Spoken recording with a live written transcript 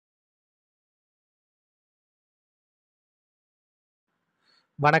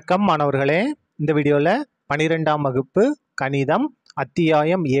வணக்கம் மாணவர்களே. இந்த வீடியோவில் 12ஆம் வகுப்பு கணிதம்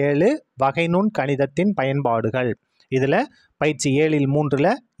அத்தியாயம் 7 வகைநுண் கணிதத்தின் பயன்பாடுகள். இதில் பயிற்சி 7இல் 3ல்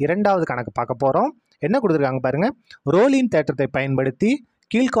இரண்டாவது கணக்கு பார்க்க போகிறோம். என்ன கொடுத்துருக்காங்க பாருங்கள். ரோலின் தேற்றத்தை பயன்படுத்தி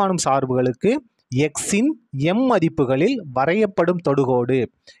கீழ்காணும் சார்புகளுக்கு எக்ஸின் எம் மதிப்புகளில் வரையப்படும் தொடுகோடு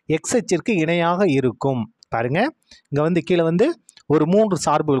எக்ஸ் அச்சிற்கு இணையாக இருக்கும். பாருங்கள், இங்கே கீழே ஒரு 3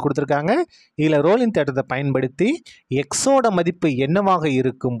 சார்புகள் கொடுத்துருக்காங்க. இதில் ரோலின் தேற்றத்தை பயன்படுத்தி எக்ஸோட மதிப்பு என்னவாக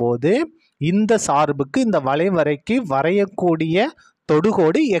இருக்கும்போது இந்த சார்புக்கு இந்த வளைவரைக்கு வரையக்கூடிய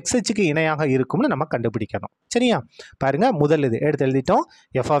தொடுகோடு எக்ஸ் அச்சுக்கு இணையாக இருக்கும்னு நம்ம கண்டுபிடிக்கணும். சரியா? பாருங்க, முதல் இது எடுத்து எழுதிட்டோம்.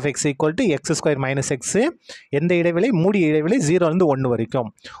 F of X equal to X square minus x. எந்த இடைவெளி? மூடிய இடைவெளி 0லேருந்து 1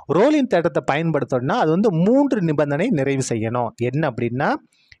 வரைக்கும். ரோலின் தேற்றத்தை பயன்படுத்தணும்னா அது 3 நிபந்தனை நிறைவு செய்யணும். என்ன அப்படின்னா,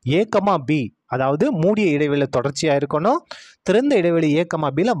 ஏ கமா பி, அதாவது மூடிய இடைவெளியில் தொடர்ச்சியாக இருக்கணும், திறந்த இடைவெளி ஏ கமா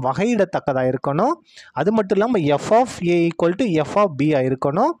பியில் வகையிடத்தக்கதாக இருக்கணும், அது மட்டும் இல்லாமல் F of A equal to F of பியாக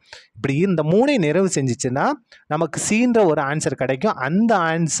இருக்கணும். இப்படி இந்த 3 நிறைவு செஞ்சிச்சுன்னா நமக்கு சீன்ற ஒரு ஆன்சர் கிடைக்கும். அந்த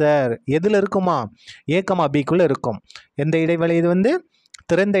ஆன்சர் எதில் இருக்குமா? ஏ கமா பிக்குள்ளே இருக்கும். எந்த இடைவெளி? இது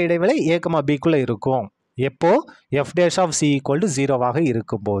திறந்த இடைவெளி ஏ கமா பிக்குள்ளே இருக்கும். எப்போ? F dash of C equal to 0வாக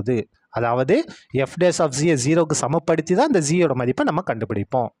இருக்கும்போது. அதாவது எஃப் டேஷ் ஆஃப் சியை 0க்கு சமப்படுத்தி தான் இந்த ஜியோட மதிப்பை நம்ம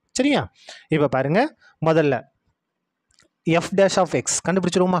கண்டுபிடிப்போம். சரியா? இப்போ பாருங்க, முதல்ல F dash of X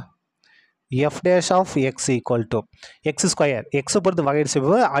கண்டுபிடிச்சிருவோமா? F dash of X equal to X square. எக்ஸை பொறுத்து வகையீடு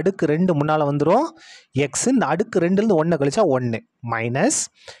செய்வோம். அடுக்கு 2 முன்னால் வந்துடும். எக்ஸ் இந்த அடுக்கு 2லேருந்து 1 கழிச்சா 1 மைனஸ்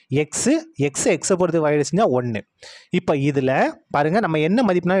எக்ஸை பொறுத்து வகையீடு செஞ்சால் 1. இப்போ இதில் பாருங்கள், நம்ம என்ன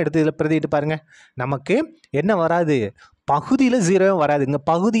மதிப்புனா எடுத்து இதில் பிரதிட்டு பாருங்கள். நமக்கு என்ன வராது? பகுதியில் 0வே வராது. இங்கே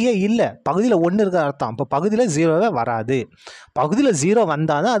பகுதியே இல்லை. பகுதியில் 1 இருக்க அர்த்தம். இப்போ பகுதியில் 0வே வராது. பகுதியில் 0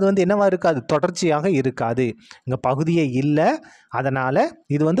 வந்தால் தான் அது என்னவா இருக்காது? தொடர்ச்சியாக இருக்காது. இங்கே பகுதியே இல்லை. அதனால்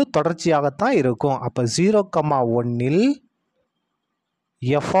இது தொடர்ச்சியாகத்தான் இருக்கும். அப்போ 0,1ல்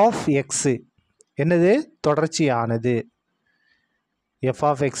எஃப் ஆஃப் எக்ஸு என்னது? தொடர்ச்சியானது. எஃப்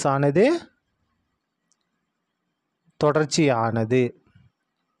ஆஃப் எக்ஸ் ஆனது தொடர்ச்சியானது.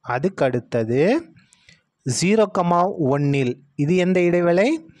 அதுக்கு அடுத்தது 0,1ல் இது எந்த இடைவெளி?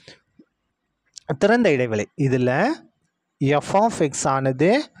 திறந்த இடைவெளி. இதில் எஃப் ஆஃப் எக்ஸ் ஆனது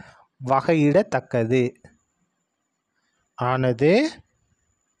வகையிடத்தக்கது.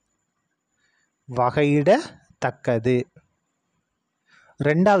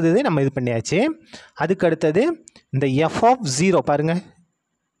 ரெண்டாவது இது நம்ம இது பண்ணியாச்சு. அதுக்கு அடுத்தது இந்த எஃப் ஆஃப் 0 பாருங்கள்.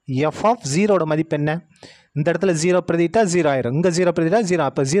 எஃப் ஆஃப் 0ஓட மதிப்பு என்ன? இந்த இடத்துல 0 பிரதிட்டா 0 ஆயிரும். இங்கே 0 பிரதிட்டா 0.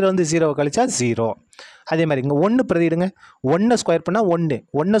 அப்போ 0 கழிச்சா 0. அதே மாதிரி இங்கே 1 பிரதிடுங்க. 1 ஸ்கொயர் பண்ணால் 1,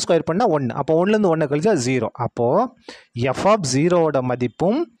 1 ஸ்கொயர் பண்ணால் 1. அப்போ 1லேருந்து 1 கழிச்சா 0. அப்போது எஃப் ஆஃப் 0ஓட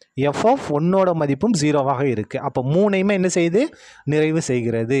மதிப்பும் எஃப் ஆஃப் 1ஓட மதிப்பும் 0வாக இருக்குது. அப்போ 3ஐயுமே என்ன செய்யுது? நிறைவு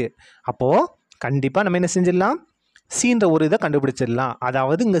செய்கிறது. அப்போது கண்டிப்பாக நம்ம என்ன செஞ்சிடலாம்? சீன்ற ஒரு இதை கண்டுபிடிச்சிடலாம்.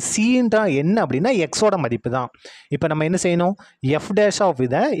 அதாவது இங்கே சீன்றா என்ன அப்படின்னா எக்ஸோட மதிப்பு தான். இப்போ நம்ம என்ன செய்யணும்? எஃப் டேஷ்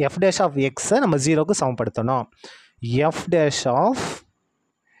ஆஃப் எக்ஸை நம்ம 0க்கு சமப்படுத்தணும். எஃப் டேஷ் ஆஃப்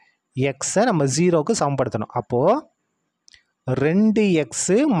எக்ஸை நம்ம 0க்கு சமப்படுத்தணும். அப்போது 2x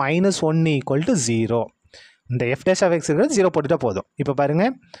மைனஸ் 1 ஈக்குவல் டு 0. இந்த எஃப் டேஷ் ஆஃப் எக்ஸ் 0 போட்டுட்டா போதும். இப்போ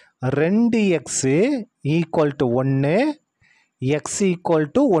பாருங்கள், 2x equal to 1, X equal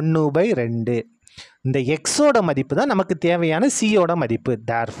to 1/2. இந்த எக்ஸோட மதிப்பு தான் நமக்கு தேவையான சியோட மதிப்பு.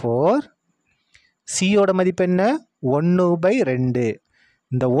 தேர்ஃபோர் சியோட மதிப்பு என்ன? 1/2.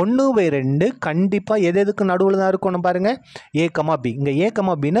 இந்த 1/2 கண்டிப்பாக எதுக்கு நடுவில் தான் இருக்கணும் பாருங்கள். ஏ கமா பி. இங்கே ஏ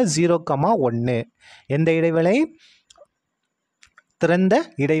கமா பின்னா 0,1. எந்த இடைவெளி? திறந்த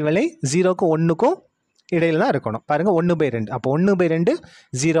இடைவெளி 0க்கும் 1க்கும் இடையில் தான் இருக்கணும். பாருங்கள், 1/2. அப்போ 1/2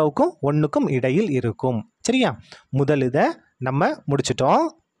 0க்கும் 1க்கும் இடையில் இருக்கும். சரியா? முதல் இதை நம்ம முடிச்சிட்டோம்.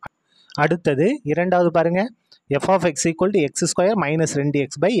 அடுத்தது இரண்டாவது பாருங்கள். F of X equal to X square minus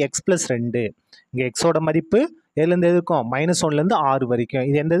 2x/x + 2. இங்கே எக்ஸோட மதிப்பு எதுலேருந்து இருக்கும்? -1லேருந்து 6 வரைக்கும்.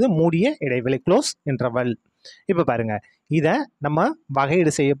 இது என்னது? மூடிய இடைவெளி, க்ளோஸ் இன்டர்வல். இப்போ பாருங்கள், இதை நம்ம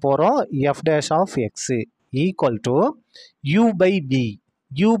வகையீடு செய்ய போகிறோம். F dash of x equal to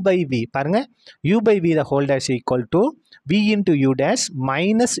u/v பாருங்கள். u/v the whole dash equal to v into u dash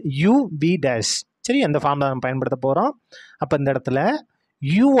minus uv dash. சரி, அந்த ஃபார்ம் தான் நம்ம பயன்படுத்த போகிறோம். அப்போ இந்த இடத்துல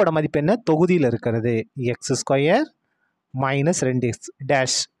யூவோட மதிப்பு என்ன? தொகுதியில் இருக்கிறது. X square minus 2x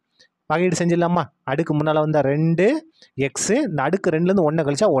dash. வகையீடு செஞ்சிடலாமா? அடுக்கு முன்னால் 2x, இந்த அடுக்கு 2லேருந்து 1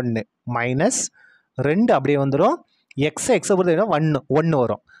 கழிச்சா 1 மைனஸ் 2 அப்படியே வந்துடும். எக்ஸை பொறுத்த 1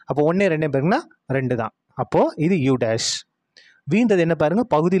 வரும். அப்போ 1 2 பேருக்குன்னா 2 தான். அப்போது இது u டேஷ். வீன்றது என்ன பாருங்கள்?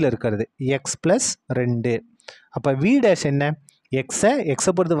 பகுதியில் இருக்கிறது. எக்ஸ் + 2. அப்போ v டேஷ் என்ன?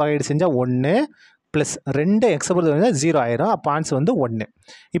 எக்ஸை பொறுத்து வகையீடு செஞ்சால் 1 ப்ளஸ் 2 எக்ஸை பொறுத்து 0 ஆயிரும். அப்போ ஆன்சர் 1.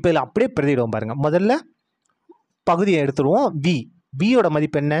 இப்போ இதில் அப்படியே பிரதிடுவோம் பாருங்கள். முதல்ல பகுதியை எடுத்துருவோம். v பியோட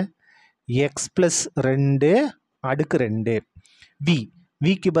மதிப்பு என்ன? எக்ஸ் ப்ளஸ் 2 அடுக்கு 2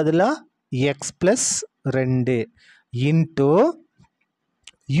 விக்கு பதிலாக X plus 2 into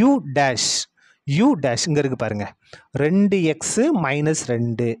you dash இங்கே இருக்கு பாருங்க 2x minus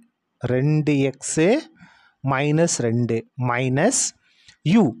 2x minus 2 minus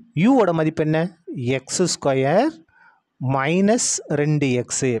யூவோட மதிப்பு என்ன? X square minus 2x.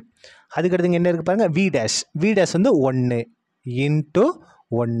 அதுக்கடுத்து என்ன இருக்குது பாருங்கள் வி டேஷ் வந்து 1 இன்ட்டு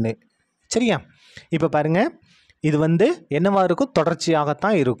 1. சரியா? இப்போ பாருங்கள் இது வந்து என்னவா இருக்கும்?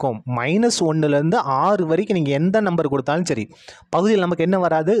 தொடர்ச்சியாகத்தான் இருக்கும். -1லேருந்து 6 வரைக்கும் நீங்கள் எந்த நம்பர் கொடுத்தாலும் சரி பகுதியில் நமக்கு என்ன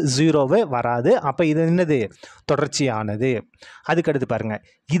வராது? 0வே வராது. அப்போ இது என்னது? தொடர்ச்சியானது. அதுக்கடுத்து பாருங்கள்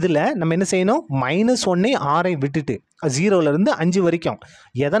இதில் நம்ம என்ன செய்யணும்? -1 6ஐ விட்டுட்டு 0லேருந்து 5 வரைக்கும்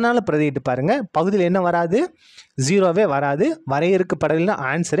எதனால் பிரதிட்டு பாருங்கள் பகுதியில் என்ன வராது? 0வே வராது. வரையறுக்கப்படலைன்னா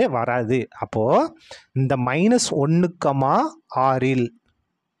ஆன்சரே வராது. அப்போது இந்த -1,6ல்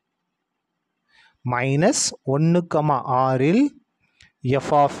 -1,6ல் f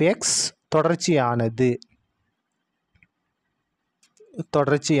of x தொடர்ச்சியானது.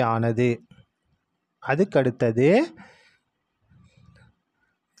 அதுக்கடுத்தது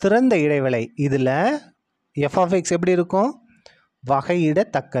திறந்த இடைவெளி. இதில் f of x எப்படி இருக்கும்?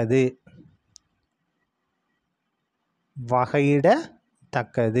 வகையிடத்தக்கது.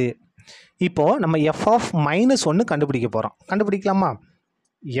 இப்போ நம்ம f of -1 கண்டுபிடிக்க போகிறோம். கண்டுபிடிக்கலாமா?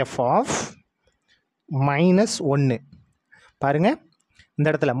 f of -1 பாருங்கள் இந்த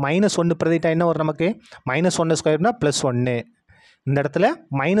இடத்துல -1 பிரதிட்டா என்ன வரும் நமக்கு? -1 ஸ்கொயர்னா +1. இந்த இடத்துல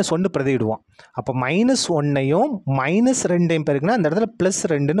 -1 பிரதிடுவோம். அப்போ -1ஐயும் -2ஐயும் பெருக்குனா இந்த இடத்துல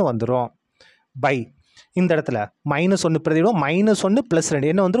 +2ன்னு வந்துடும். பை இந்த இடத்துல -1 பிரதிடுவோம். -1 +2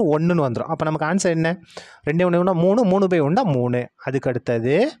 என்ன வந்துடும்? 1ன்னு வந்துடும். அப்போ நமக்கு ஆன்சர் என்ன? 2 1 3 3/1 3. அதுக்கு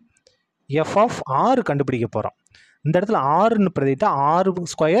அடுத்தது f of 6 கண்டுபிடிக்க போகிறோம். இந்த இடத்துல 6ன்னு பிரதிட்டா 6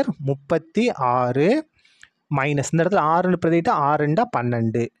 ஸ்கொயர் 36 மைனஸ் இந்த இடத்துல 6ன்னு பிரதிட்டா 6 2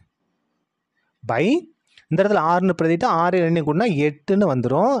 12 பை இந்த இடத்துல 6ன்னு பிரதிட்டா 6 2 கூடனா 8ன்னு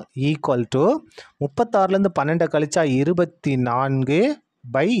வந்துடும் ஈக்குவல் டு 36லேருந்து 12 கழிச்சா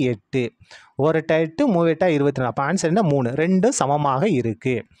 24/8 ஒரு 8 3 8 24. அப்போ ஆன்சர் என்ன? 3. ரெண்டும் சமமாக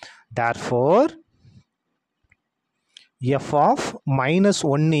இருக்குது. therefore f of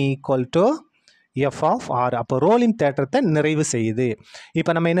 -1 equal to f of 6. அப்போ ரோலின் தேற்றத்தை நிறைவு செய்யுது.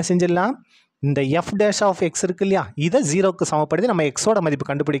 இப்போ நம்ம என்ன செஞ்சிடலாம்? இந்த f dash of x இருக்கு இல்லையா, இதை 0க்கு சமப்படுத்தி நம்ம எக்ஸோட மதிப்பு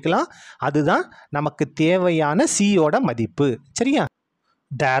கண்டுபிடிக்கலாம். அதுதான் நமக்கு தேவையான சியோட மதிப்பு. சரியா?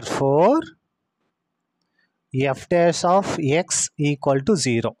 therefore f dash of x equal to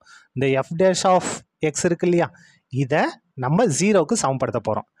 0. இந்த f dash of x இருக்கு இல்லையா, இதை நம்ம 0க்கு சமப்படுத்த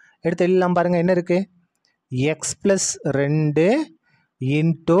போகிறோம். எடுத்து எல்லாம் பாருங்கள் என்ன இருக்குது? x + 2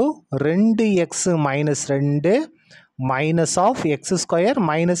 into 2x - 2 minus of X square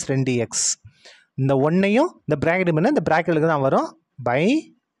minus 2x. இந்த ஒன்றையும் இந்த ப்ராக்கெட் பண்ணால் இந்த ப்ராக்கெட்டுக்கு தான் வரும். பை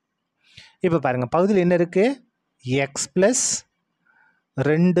இப்போ பாருங்கள் பகுதியில் என்ன இருக்குது? X plus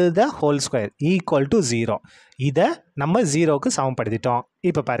 2 the whole square equal to 0. இதை நம்ம 0க்கு சமப்படுத்திட்டோம்.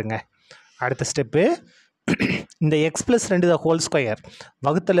 இப்போ பாருங்கள் அடுத்த ஸ்டெப்பு, இந்த X plus 2 the whole square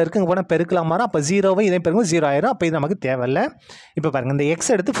வகுத்தில் இருக்குங்க போனால் பெருக்கலாம் மாறும். அப்போ 0வை இதை பெருக்கும் 0 ஆயிரும். அப்போ இது நமக்கு தேவையில்லை. இப்போ பாருங்கள் இந்த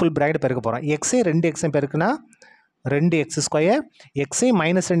எக்ஸ் எடுத்து ஃபுல் ப்ராக்கெட் பெருக்க போகிறோம். எக்ஸே 2x பெருக்குனா 2x ஸ்கொயர், எக்ஸே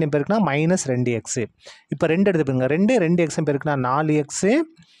 -2 பெருக்குனா -2x. இப்போ 2 எடுத்து பாருங்க, 2x பெருக்குனா 4x,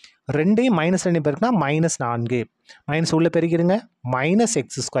 2 -2 பெருக்குனா -4. மைனஸ் உள்ளே பெருக்கிடுங்க,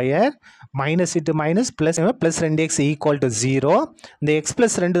 -x ஸ்கொயர் மைனஸ் இட்டு minus plus 2x equal to 0. இந்த x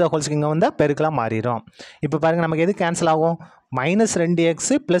 + 2 ஹோல்ஸ் இங்கே வந்தால் பெருக்கலாம் மாறிடும். இப்போ பாருங்கள் நமக்கு எது கேன்சல் ஆகும்? -2x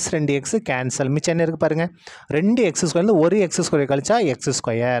 + 2x cancel. மிச்சம் என்ன இருக்குது பாருங்கள்? 2x ஸ்கொயர்லேருந்து ஒரு x ஸ்கொயர் கழிச்சா x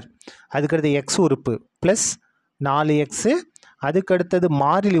ஸ்கொயர். அதுக்கடுத்து x உறுப்பு ப்ளஸ் 4x, அதுக்கடுத்தது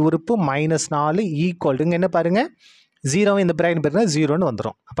மாறிலி உறுப்பு -4 ஈக்குவல் டு இங்கே என்ன பாருங்கள் 0 இந்த ப்ராக்கெட் பெருக்கினா 0ன்னு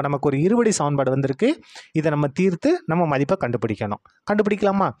வந்துடும். அப்போ நமக்கு ஒரு இருபடி சமன்பாடு வந்திருக்கு. இதை நம்ம தீர்த்து நம்ம மதிப்பை கண்டுபிடிக்கணும்.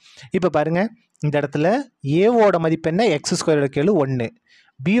 கண்டுபிடிக்கலாமா? இப்போ பாருங்கள் இந்த இடத்துல ஏவோட மதிப்பு என்ன? எக்ஸ் ஸ்கொயரோட கெழு 1,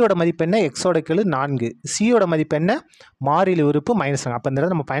 பியோட மதிப்பு என்ன? எக்ஸோட கெழு 4, சியோட மதிப்பு என்ன? மாறிலி உறுப்பு -4. அப்போ இந்த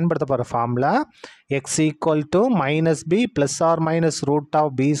இடத்துல நம்ம பயன்படுத்த போகிற formula X equal to -b plus R minus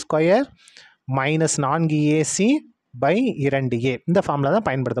 √b square -4ac by 2a. இந்த ஃபார்முலா தான்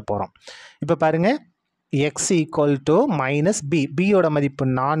பயன்படுத்த போகிறோம். இப்போ பாருங்கள் x ஈக்குவல் டு -b, பியோட மதிப்பு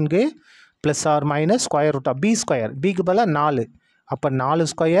 4 plus R minus √b square, பிக்கு பதிலாக 4, அப்போ 4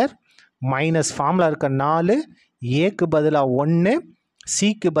 ஸ்கொயர் மைனஸ் ஃபார்முலா இருக்க 4, ஏக்கு பதிலாக 1,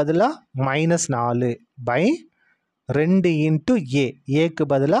 சிக்கு பதிலாக -4 பை 2 இன்ட்டு ஏக்கு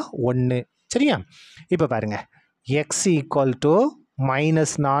பதிலாக 1. சரியா? இப்போ பாருங்கள் x equal to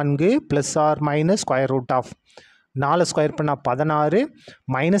 -4 plus R minus √, 4 square பண்ணால் 16,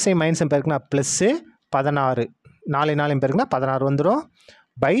 மைனஸை மைனஸை பெருக்குனா ப்ளஸ்ஸு 16, 4 4 பெருக்குனா 16 வந்துடும்.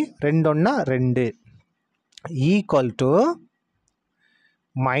 By 2 1 2 equal to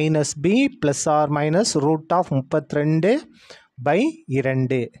minus B plus R minus root of 32 by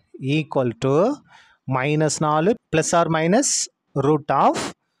 2 equal to minus 4 plus R minus root of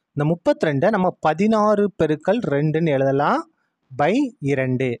இந்த 32 நம்ம 16 பெருக்கல் 2ன்னு எழுதலாம் by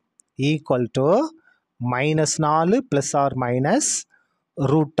 2 equal to minus 4 plus R minus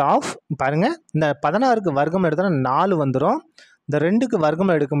root of பாருங்கள், இந்த 16க்கு வர்க்கம் எடுத்தோன்னா 4 வந்துடும். இந்த 2க்கு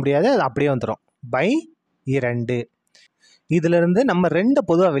வர்க்கம் எடுக்க முடியாது, அது அப்படியே வந்துடும் பை 2. இதிலிருந்து நம்ம 2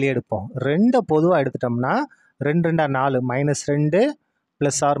 பொதுவாக வெளியே எடுப்போம். 2 பொதுவாக எடுத்துட்டோம்னா 2 2 4 மைனஸ் 2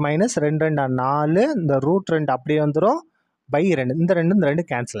 ப்ளஸ் ஆர் மைனஸ் 2 2 4 இந்த ரூட் 2 அப்படியே வந்துடும் பை 2. இந்த 2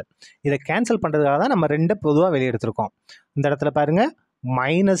 கேன்சல். இதை கேன்சல் பண்ணுறதுக்காக தான் நம்ம 2 பொதுவாக வெளியே எடுத்துருக்கோம். இந்த இடத்துல பாருங்கள்,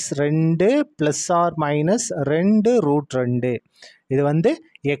 minus 2 plus R minus 2 root 2 இது வந்து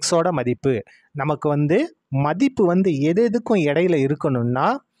எக்ஸோட மதிப்பு. நமக்கு மதிப்பு எது எதுக்கும் இடையில இருக்கணும்னா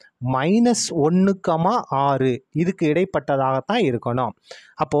 -1,6 இதுக்கு இடைப்பட்டதாகத்தான் இருக்கணும்.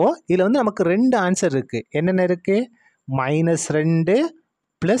 அப்போது இதில் நமக்கு 2 ஆன்சர் இருக்குது. என்னென்ன இருக்குது? -2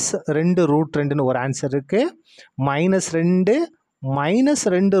 ப்ளஸ் 2 ரூட் 2ன்னு ஒரு ஆன்சர் இருக்குது, -2 மைனஸ்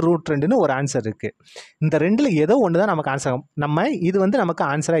 2 ரூட் 2ன்னு ஒரு ஆன்சர் இருக்குது. இந்த 2ல் ஏதோ ஒன்று தான் நமக்கு ஆன்சர். இது நமக்கு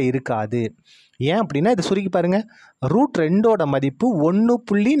ஆன்சராக இருக்காது. ஏன் அப்படின்னா இது சுருக்கி பாருங்கள், ரூட் 2ஓட மதிப்பு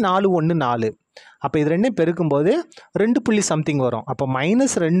 1.414. அப்போ இது 2 பெருக்கும்போது 2 சம்திங் வரும். அப்போ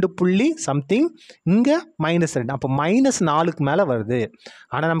 -2 சம்திங், இங்கே -2, அப்போ -4க்கு மேலே வருது.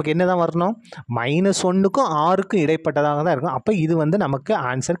 ஆனால் நமக்கு என்ன தான் வரணும்? -1க்கும் 6க்கும் இடைப்பட்டதாக தான் இருக்கும். அப்போ இது நமக்கு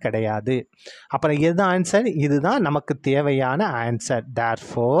ஆன்சர் கிடையாது. அப்புறம் எது ஆன்சர்? இதுதான் நமக்கு தேவையான ஆன்சர்.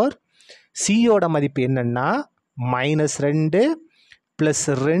 தேர்ஃபோர் சியோட மதிப்பு என்னென்னா -2 ப்ளஸ்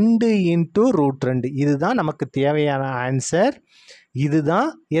 2 இன்ட்டு ரூட் 2 இதுதான் நமக்கு தேவையான ஆன்சர். இதுதான்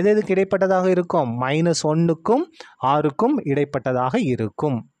எதுக்கு இடைப்பட்டதாக இருக்கும்? -1க்கும் 6க்கும் இடைப்பட்டதாக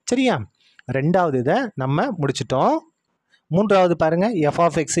இருக்கும். சரியா? ரெண்டாவது இதை நம்ம முடிச்சிட்டோம். மூன்றாவது பாருங்கள், f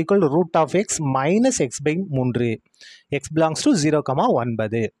of x equal root of x minus x by 3 x belongs to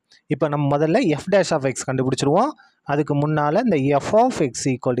 0,9. இப்போ நம்ம முதல்ல f dash of x கண்டுபிடிச்சிருவோம். அதுக்கு முன்னால் இந்த f of x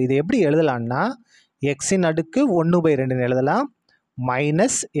equal இது எப்படி எழுதலான்னா xன் அடுக்கு 1/2 எழுதலாம்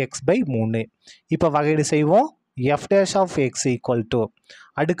மைனஸ் எக்ஸ் பை 3. இப்போ வகையீடு செய்வோம். f dash of x equal to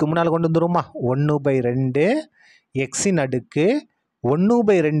அடுக்கு முன்னால் கொண்டு வந்துருமா 1/2 எக்ஸின் அடுக்கு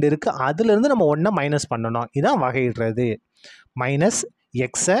 1/2 இருக்குது, அதுலேருந்து நம்ம 1 மைனஸ் பண்ணணும். இதான் வகையிடுறது. மைனஸ்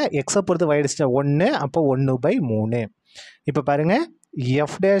எக்ஸை பொறுத்து வகையிடுச்சா 1, அப்போ 1/3. இப்போ பாருங்கள்,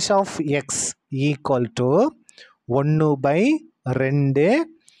 f dash of x equal to 1/2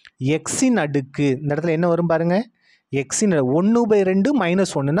 எக்ஸின் அடுக்கு இந்த இடத்துல என்ன வரும் பாருங்கள், எக்ஸின் 1/2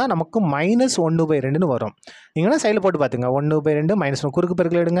 மைனஸ் 1னா நமக்கு -1/2ன்னு வரும். நீங்கன்னா சைடில் போட்டு பார்த்துங்க, 1/2 மைனஸ் 1 குறுக்கு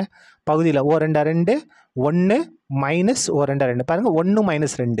பெருக்கில் எடுங்க. பகுதியில் O 2 2 1 மைனஸ் O 2 2 பாருங்கள், 1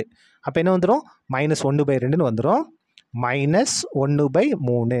 மைனஸ் 2 அப்போ என்ன வந்துடும்? -1/2ன்னு வந்துடும்.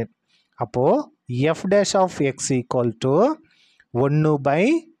 -1/3. அப்போது f dash of x equal to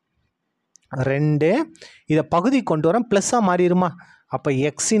 1/2 இதை பகுதி கொண்டு வரோம், ப்ளஸ்ஸாக மாறிடுமா? அப்போ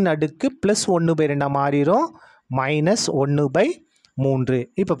எக்ஸின் அடுக்கு ப்ளஸ் 1/2 மாறிடும் -1/3.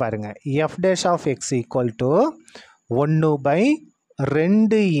 இப்போ பாருங்கள், f dash of x equal to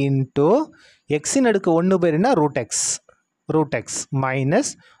 1/2 into எக்ஸின் அடுக்கு 1/2னா ரூட் எக்ஸ்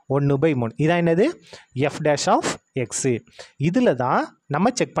மைனஸ் 1/3. இதான் என்னது? f dash of x. இதில் தான் நம்ம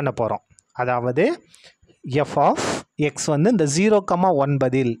செக் பண்ண போகிறோம். அதாவது f of x இந்த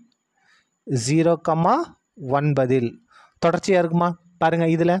 0,9 தொடர்ச்சியாக இருக்குமா?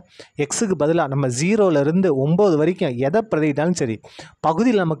 பாருங்கள், இதில் எக்ஸுக்கு பதிலாக நம்ம 0லேருந்து 9 வரைக்கும் எதை பிரதிட்டாலும் சரி,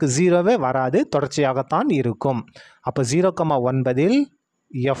 பகுதியில் நமக்கு 0வே வராது, தொடர்ச்சியாகத்தான் இருக்கும். அப்போ 0,9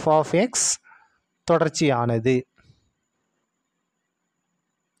 f of x தொடர்ச்சியானது.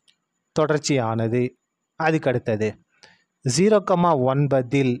 அதுக்கு அடுத்தது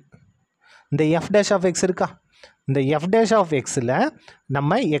 0,9 இந்த f dash of x இருக்கா? இந்த f dash of xல்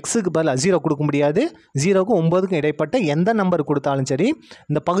நம்ம எக்ஸுக்கு பதிலாக 0 கொடுக்க முடியாது. 0க்கும் 9க்கும் இடைப்பட்ட எந்த நம்பர் கொடுத்தாலும் சரி,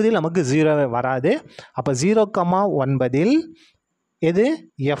 இந்த பகுதியில் நமக்கு 0வே வராது. அப்போ 0,9 எது?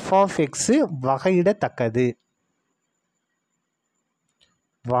 f of x வகையிடத்தக்கது.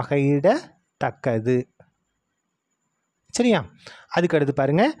 சரியா? அதுக்கு அடுத்து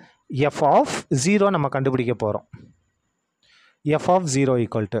பாருங்கள், f of 0 நம்ம கண்டுபிடிக்க போகிறோம். f of 0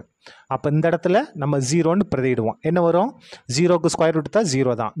 equal to அப்போ இந்த இடத்துல நம்ம 0ன்னு பிரதிடுவோம். என்ன வரும்? 0க்கு ஸ்கொயர் ரூட் தான்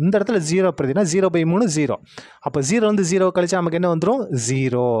 0 தான். இந்த இடத்துல 0 பிரதினா 0/3 0. அப்போ 0 0 கழிச்சா நமக்கு என்ன வந்துடும்?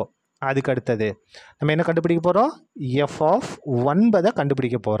 0. அதுக்கு அடுத்தது நம்ம என்ன கண்டுபிடிக்க போகிறோம்? எஃப் ஆஃப் 9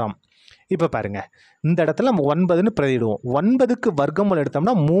 கண்டுபிடிக்க போகிறோம். இப்போ பாருங்கள், இந்த இடத்துல நம்ம 9ன்னு பிரதிடுவோம். 9க்கு வர்க்கமூலம்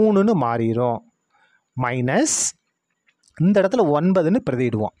எடுத்தோம்னா 3ன்னு மாறிடும். மைனஸ் இந்த இடத்துல 9ன்னு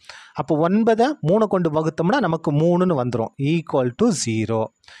பிரதிடுவோம். அப்போ 9 3 கொண்டு வகுத்தோம்னா நமக்கு 3ன்னு வந்துடும். Equal to 0.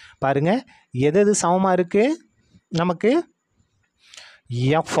 பாருங்கள், எது சமமாக இருக்குது? நமக்கு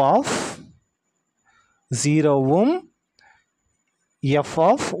எஃப் ஆஃப் 0வும் எஃப்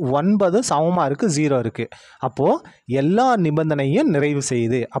ஆஃப் 9 சமமாக இருக்குது, 0 இருக்குது. அப்போது எல்லா நிபந்தனையும் நிறைவு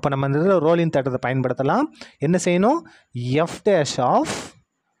செய்யுது. அப்போ நம்ம இந்த ரோலின் தேற்றத்தை பயன்படுத்தலாம். என்ன செய்யணும்? F dash of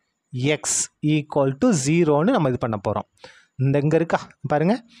X equal to 0ன்னு நம்ம இது பண்ண போகிறோம். இங்கே இருக்கா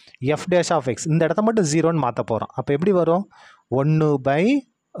பாருங்கள், எஃப் டேஷ் ஆஃப் எக்ஸ் இந்த இடத்த மட்டும் 0ன்னு மாற்ற போகிறோம். அப்போ எப்படி வரும்?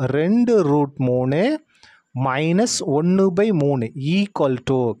 1/2√3 மைனஸ் 1/3 ஈக்குவல்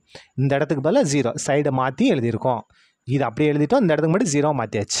டு இந்த இடத்துக்கு பதிலாக 0 சைடை மாற்றி எழுதியிருக்கோம். இது அப்படியே எழுதிட்டோம். இந்த இடத்துக்கு மட்டும் 0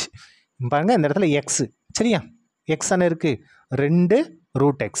 மாற்றியாச்சு. பாருங்கள், இந்த இடத்துல எக்ஸு, சரியா? எக்ஸ் தானே இருக்குது,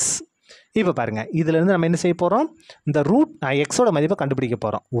 2√x. இப்போ பாருங்கள், இதிலேருந்து நம்ம என்ன செய்ய போகிறோம்? இந்த எக்ஸோட மதிப்பை கண்டுபிடிக்க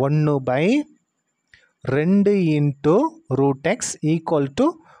போகிறோம். 1/2 into √x equal to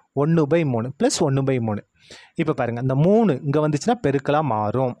 1/3 plus 1/3. இப்போ பாருங்கள், இந்த 3 இங்கே வந்துச்சுன்னா பெருக்கலாக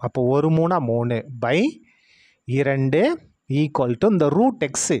மாறும். அப்போ 1 3 3/2 ஈக்குவல் டு இந்த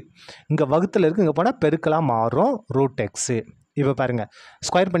 √x இங்கே வகுத்தில் இருக்குது, இங்கே போனால் பெருக்கலாக மாறும் √x. இப்போ பாருங்கள்,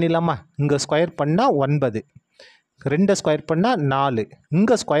 ஸ்கொயர் பண்ணிடலாமா? இங்கே ஸ்கொயர் பண்ணால் 9, 2 ஸ்கொயர் பண்ணால் 4.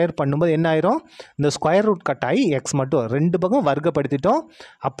 இங்கே ஸ்கொயர் பண்ணும்போது என்ன ஆயிரும்? இந்த ஸ்கொயர் ரூட் கட் ஆகி எக்ஸ் மட்டும் 2 பக்கம் வர்க்கப்படுத்திட்டோம்.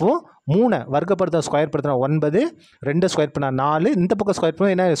 அப்போது 3 வர்க்கப்படுத்த ஸ்கொயர் படுத்தினா 9, 2 ஸ்கொயர் பண்ணால் 4, இந்த பக்கம் ஸ்கொயர்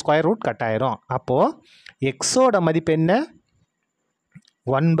பண்ணால் என்ன? ஸ்கொயர் ரூட் கட் ஆயிரும். அப்போது எக்ஸோட மதிப்பு என்ன?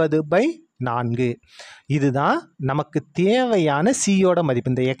 9/4. இதுதான் நமக்கு தேவையான சியோட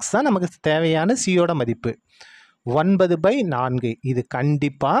மதிப்பு. இந்த எக்ஸ் தான் நமக்கு தேவையான சியோட மதிப்பு 9/4. இது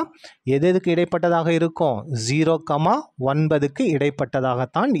கண்டிப்பாக எதுக்கு இடைப்பட்டதாக இருக்கும்? 0,9க்கு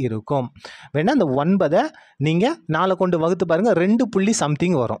இடைப்பட்டதாகத்தான் இருக்கும். வேணால் இந்த 9 நீங்கள் 4 கொண்டு வகுத்து பாருங்கள், 2 புள்ளி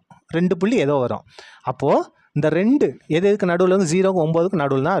சம்திங் வரும், 2 புள்ளி ஏதோ வரும். அப்போது இந்த 2 எதுக்கு நடுவில் வந்து 0க்கு 9க்கு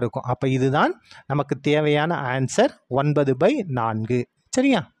நடுவில் தான் இருக்கும். அப்போ இதுதான் நமக்கு தேவையான ஆன்சர் 9/4.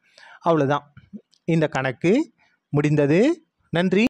 சரியா? அவ்வளோதான், இந்த கணக்கு முடிந்தது. நன்றி.